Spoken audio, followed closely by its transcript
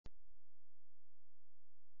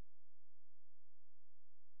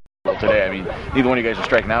today. I mean, neither one of you guys are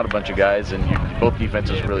striking out a bunch of guys, and both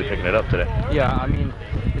defenses are really picking it up today. Yeah, I mean,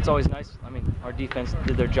 it's always nice. I mean, our defense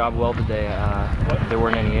did their job well today. There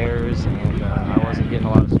weren't any errors, and I wasn't getting a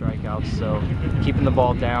lot of strikeouts. So keeping the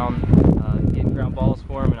ball down, getting ground balls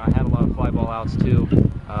for him, and I had a lot of fly ball outs too.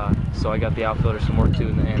 So I got the outfielder some work too,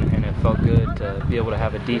 and it felt good to be able to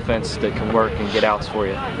have a defense that can work and get outs for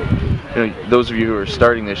you. You know, those of you who are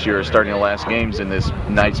starting this year are starting the last games in this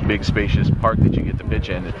nice, big, spacious park that you get to pitch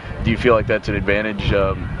in. Do you feel like that's an advantage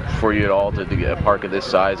for you at all to get a park of this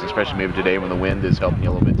size, especially maybe today when the wind is helping you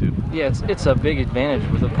a little bit too? Yeah, it's a big advantage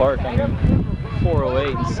with the park. I mean,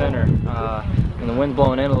 408 in center, and the wind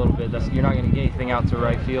blowing in a little bit, you're not going to get anything out to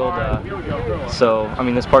right field. So, I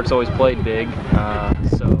mean, this park's always played big.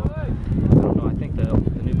 So, I don't know, I think the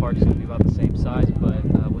new park is going to be about the same size, but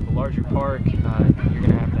with a larger park, you're going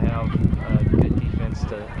to have good defense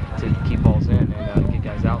to keep balls in and get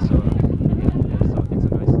guys out. So, it's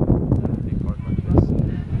a nice big park like this.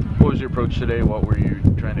 What was your approach today? What were you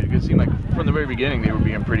trying to do? It seemed like from the very beginning they were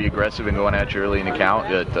being pretty aggressive and going at you early in the count.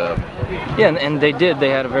 Yeah, and they did. They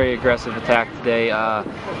had a very aggressive attack today.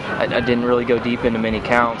 I didn't really go deep into many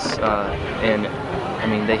counts, and I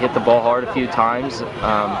mean, they hit the ball hard a few times,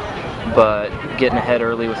 but getting ahead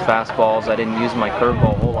early with fastballs. I didn't use my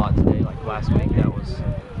curveball a whole lot today. Like last week,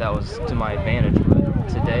 that was to my advantage. But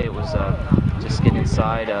today it was just getting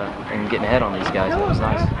inside and getting ahead on these guys. It was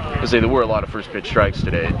nice. I say there were a lot of first pitch strikes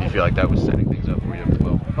today. Do you feel like that was setting things up for you as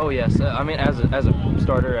well? Oh yes. I mean, as a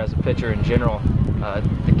starter, as a pitcher in general,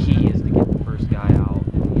 the key is to get the first guy out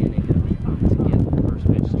in the inning, to get the first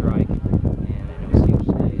pitch strike, and it was huge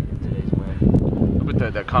today in today's win.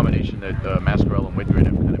 But that combination that Mascarell and Whitgren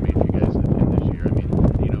have kind of made for you guys in this year. I mean,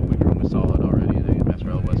 you know, Whitgren was solid already, and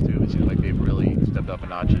Mascarell was too. It seems like they've really stepped up a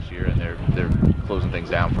notch this year, and they're closing things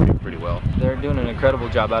down for you pretty well. They're doing an incredible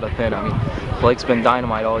job out of thin. I mean, Blake's been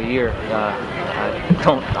dynamite all year.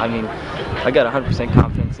 I got 100%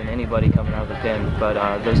 confidence in anybody coming out of the pen, but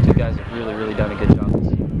those two guys have really done a good job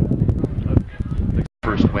this year.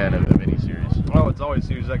 First win of any series. Well, it's always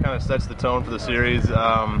huge. That kind of sets the tone for the series.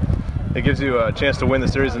 It gives you a chance to win the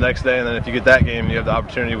series the next day, and then if you get that game, you have the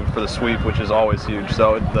opportunity for the sweep, which is always huge.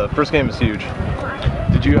 So the first game is huge.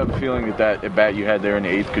 Did you have a feeling that at bat you had there in the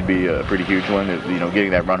 8th could be a pretty huge one? That, you know,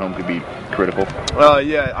 getting that run home could be critical.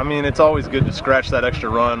 Yeah, I mean, it's always good to scratch that extra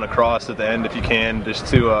run across at the end if you can, just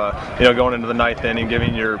to going into the 9th inning,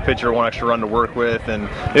 giving your pitcher one extra run to work with, and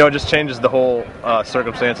it just changes the whole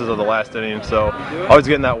circumstances of the last inning. So always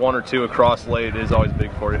getting that 1 or 2 across late is always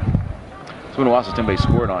big for you. It's been a while since anybody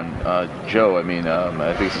scored on Joe. I mean,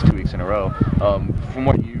 I think this is 2 weeks in a row. From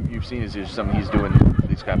what you've seen, is there something he's doing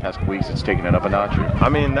these past couple weeks that's taking it up a notch? I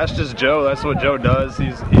mean, that's just Joe. That's what Joe does.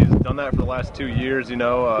 He's done that for the last 2 years. He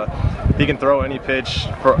can throw any pitch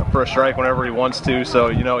for a strike whenever he wants to. So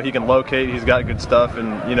he can locate. He's got good stuff,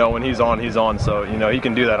 and when he's on, he's on. So he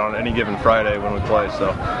can do that on any given Friday when we play.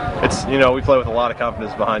 So it's we play with a lot of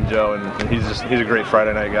confidence behind Joe, and he's a great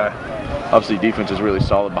Friday night guy. Obviously, defense is really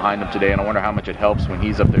solid behind him today, and I wonder how much it helps when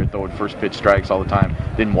he's up there throwing first pitch strikes all the time.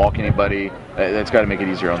 Didn't walk anybody. That's got to make it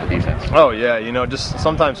easier on the defense. Oh yeah, just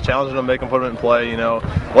sometimes challenging them, make them put them in play.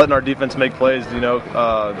 Letting our defense make plays.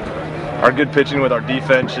 Our good pitching with our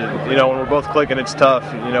defense. When we're both clicking, it's tough.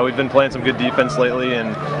 We've been playing some good defense lately,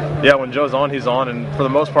 and yeah, when Joe's on, he's on. And for the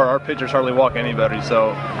most part, our pitchers hardly walk anybody.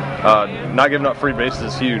 So not giving up free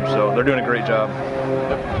bases is huge. So they're doing a great job.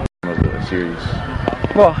 Of the series.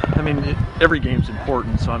 Well, I mean, every game's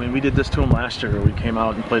important. So, I mean, we did this to them last year. We came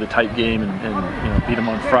out and played a tight game and beat them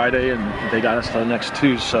on Friday, and they got us the next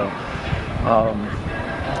 2. So, I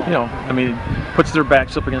mean, puts their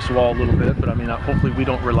backs up against the wall a little bit. But, I mean, hopefully we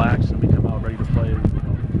don't relax and we come out ready to play and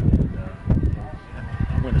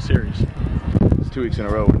win the series. It's 2 weeks in a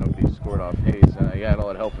row when nobody's scored off Haase. He had a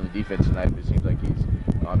lot of help from the defense tonight, but it seems like he's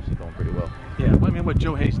obviously going pretty well. Yeah, I mean, what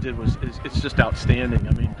Joe Haase did it's just outstanding.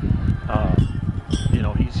 I mean,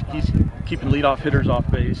 he's keeping leadoff hitters off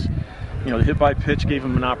base. The hit by pitch gave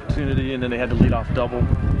him an opportunity, and then they had to lead off double.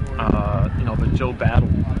 But Joe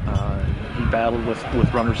battled. He battled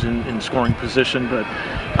with runners in scoring position. But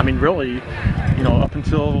I mean, really, up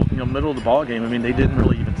until middle of the ball game, I mean, they didn't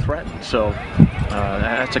really even threaten. So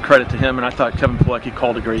that's a credit to him. And I thought Kevin Pilecki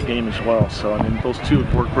called a great game as well. So I mean, those two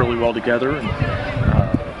have worked really well together.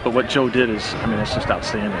 But what Joe did is, I mean, it's just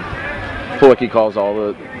outstanding. Pilecki calls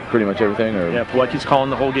pretty much everything, or yeah, Pilecki's calling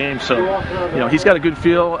the whole game. So he's got a good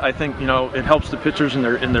feel. I think it helps the pitchers in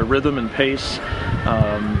their rhythm and pace.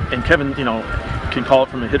 And Kevin can call it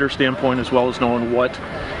from a hitter standpoint as well as knowing what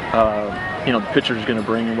the pitcher is going to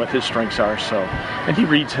bring and what his strengths are. So, and he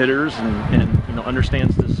reads hitters and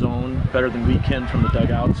understands the zone better than we can from the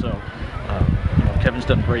dugout. So Kevin's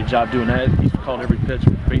done a great job doing that. He's called every pitch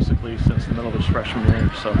basically since the middle of his freshman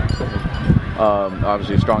year. So.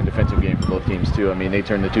 Obviously a strong defensive game for both teams too. I mean, they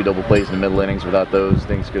turned the 2 double plays in the middle innings. Without those,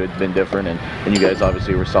 things could have been different, and you guys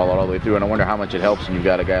obviously were solid all the way through. And I wonder how much it helps when you've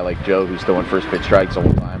got a guy like Joe who's throwing first pitch strikes the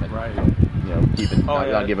whole time and right. Keeping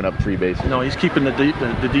not giving up 3 bases. No, he's keeping the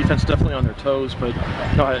defense definitely on their toes. But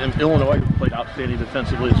in Illinois played outstanding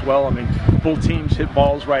defensively as well. I mean, both teams hit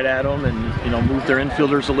balls right at them and moved their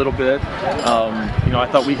infielders a little bit. I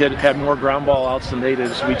thought we had more ground ball outs than they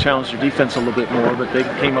did, so we challenged their defense a little bit more. But they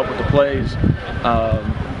came up with the plays.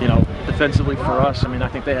 Defensively for us, I mean, I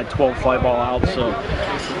think they had 12 fly ball outs, so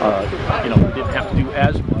we didn't have to do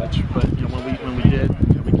as much. But when we did,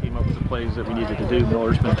 we came up with the plays that we needed to do.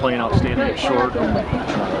 Miller's been playing outstanding at short,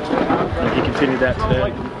 and he continued that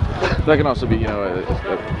today. That can also be,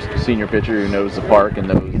 a senior pitcher who knows the park and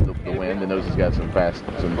knows the wind and knows he's got some fast,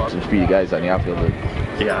 some speedy guys on the outfield.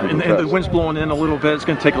 And the wind's blowing in a little bit. It's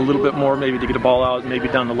going to take a little bit more maybe to get a ball out. Maybe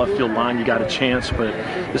down the left field line, you got a chance, but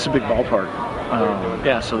it's a big ballpark.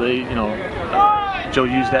 So they, Joe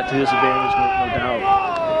used that to his advantage, no doubt.